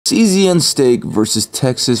CZN steak versus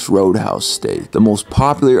Texas Roadhouse steak. The most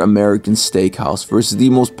popular American steakhouse versus the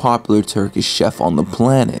most popular Turkish chef on the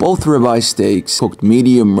planet. Both ribeye steaks cooked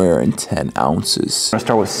medium rare in 10 ounces. I'm gonna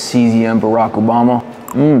start with CZN Barack Obama.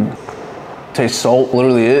 Taste salt,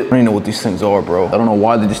 literally it. I don't even know what these things are, bro. I don't know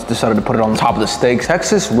why they just decided to put it on the top of the steak.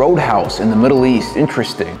 Texas Roadhouse in the Middle East,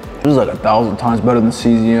 interesting. This is like 1,000 times better than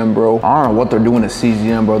CZN, bro. I don't know what they're doing at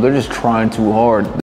CZN, bro. They're just trying too hard.